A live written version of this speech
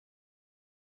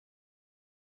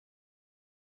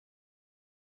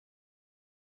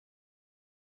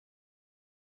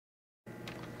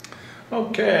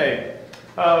Okay,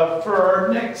 for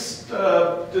our next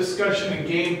discussion in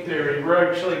game theory,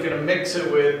 we're actually going to mix it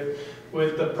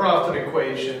with the profit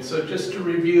equation. So just to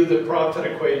review the profit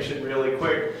equation really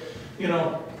quick,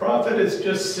 profit is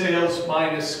just sales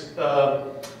minus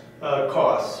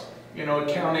costs.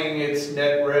 Accounting, it's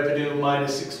net revenue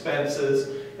minus expenses.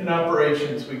 In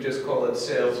operations, we just call it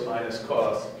sales minus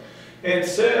costs. And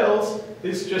sales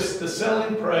is just the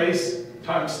selling price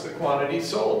times the quantity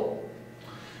sold.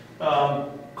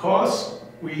 Costs,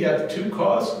 we have two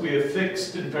costs. We have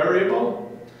fixed and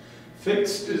variable.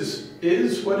 Fixed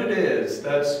is what it is.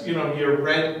 That's, your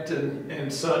rent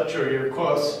and such, or your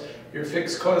costs, your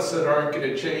fixed costs that aren't going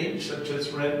to change, such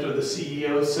as rent or the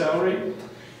CEO's salary.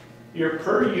 Your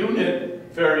per unit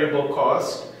variable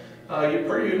cost, your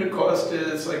per unit cost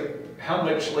is like how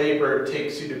much labor it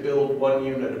takes you to build 1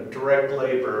 unit of direct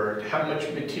labor, or how much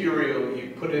material you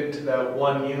put into that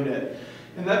 1 unit.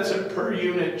 And that's a per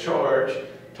unit charge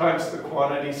times the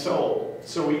quantity sold.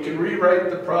 So we can rewrite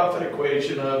the profit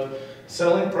equation of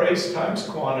selling price times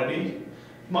quantity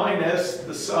minus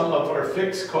the sum of our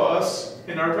fixed costs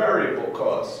and our variable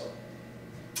costs.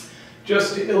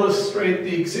 Just to illustrate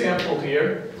the example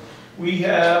here, we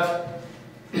have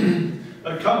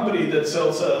a company that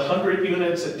sells 100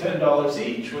 units at $10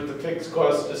 each with a fixed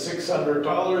cost of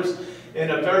 $600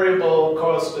 and a variable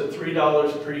cost of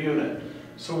 $3 per unit.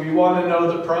 So we want to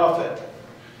know the profit.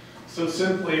 So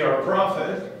simply our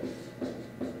profit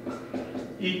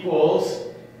equals,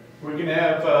 we're going to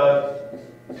have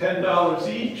 $10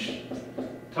 each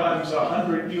times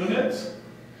 100 units.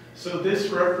 So this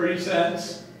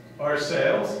represents our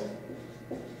sales.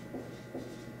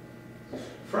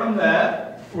 From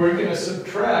that, we're going to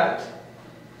subtract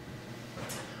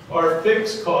our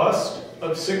fixed cost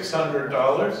of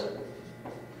 $600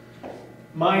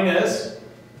 minus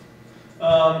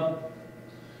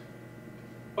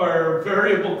our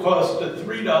variable cost of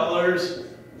 $3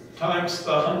 times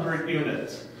the 100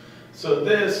 units. So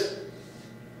this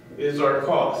is our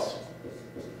cost.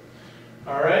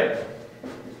 All right?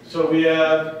 So we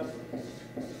have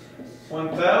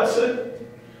 1,000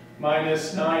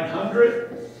 minus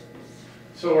 900.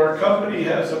 So our company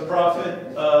has a profit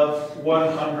of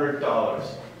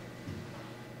 $100.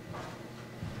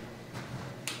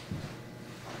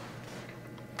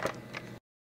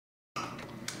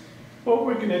 What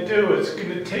we're going to do is going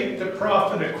to take the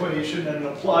profit equation and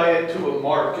apply it to a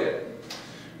market.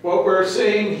 What we're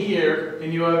saying here,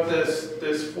 and you have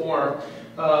this form,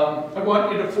 I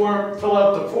want you to fill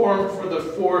out the form for the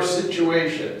 4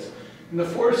 situations. And the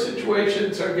 4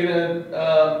 situations are going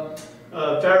to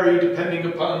vary depending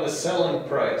upon the selling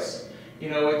price.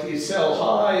 If you sell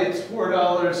high, it's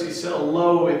 $4. You sell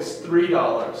low, it's $3.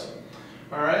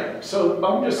 All right? So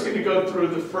I'm just going to go through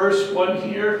the first one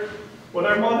here. What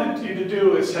I wanted you to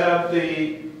do is have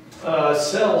the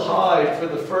sell high for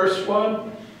the first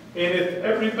one. And if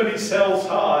everybody sells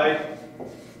high,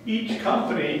 each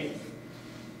company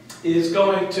is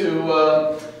going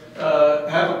to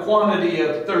have a quantity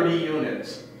of 30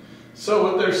 units.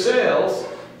 So their sales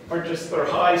are just their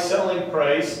high selling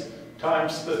price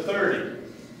times the 30.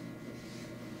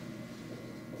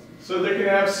 So they're going to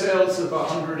have sales of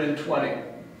 120.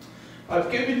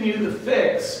 I've given you the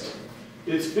fixed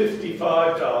is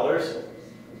 $55.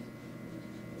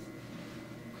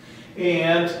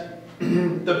 And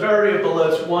the variable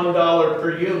is $1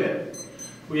 per unit.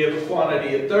 We have a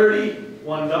quantity of 30,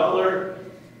 $1.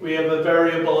 We have a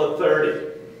variable of 30.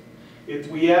 If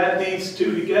we add these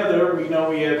two together, we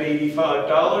know we have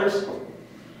 $85.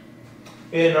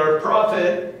 And our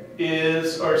profit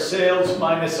is our sales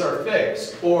minus our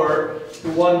fixed, or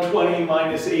the 120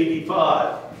 minus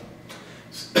 85.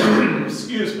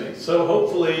 Excuse me. So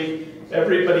hopefully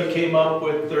everybody came up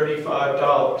with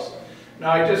 $35.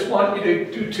 Now I just want you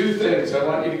to do 2 things. I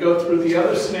want you to go through the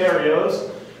other scenarios,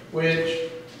 which,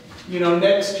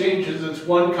 next changes is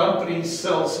 1 company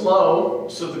sells low,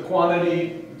 so the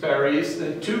quantity varies.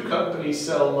 Then 2 companies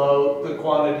sell low, the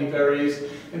quantity varies.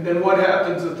 And then what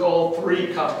happens if all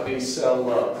 3 companies sell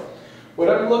low? What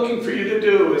I'm looking for you to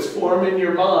do is form in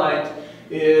your mind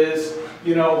is,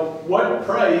 what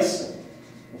price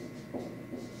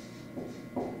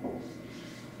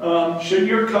should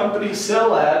your company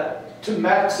sell at to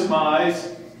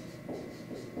maximize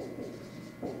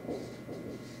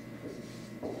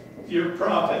your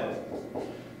profit?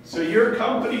 So your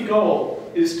company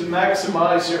goal is to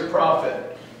maximize your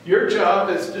profit. Your job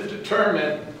is to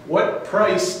determine what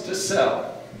price to sell.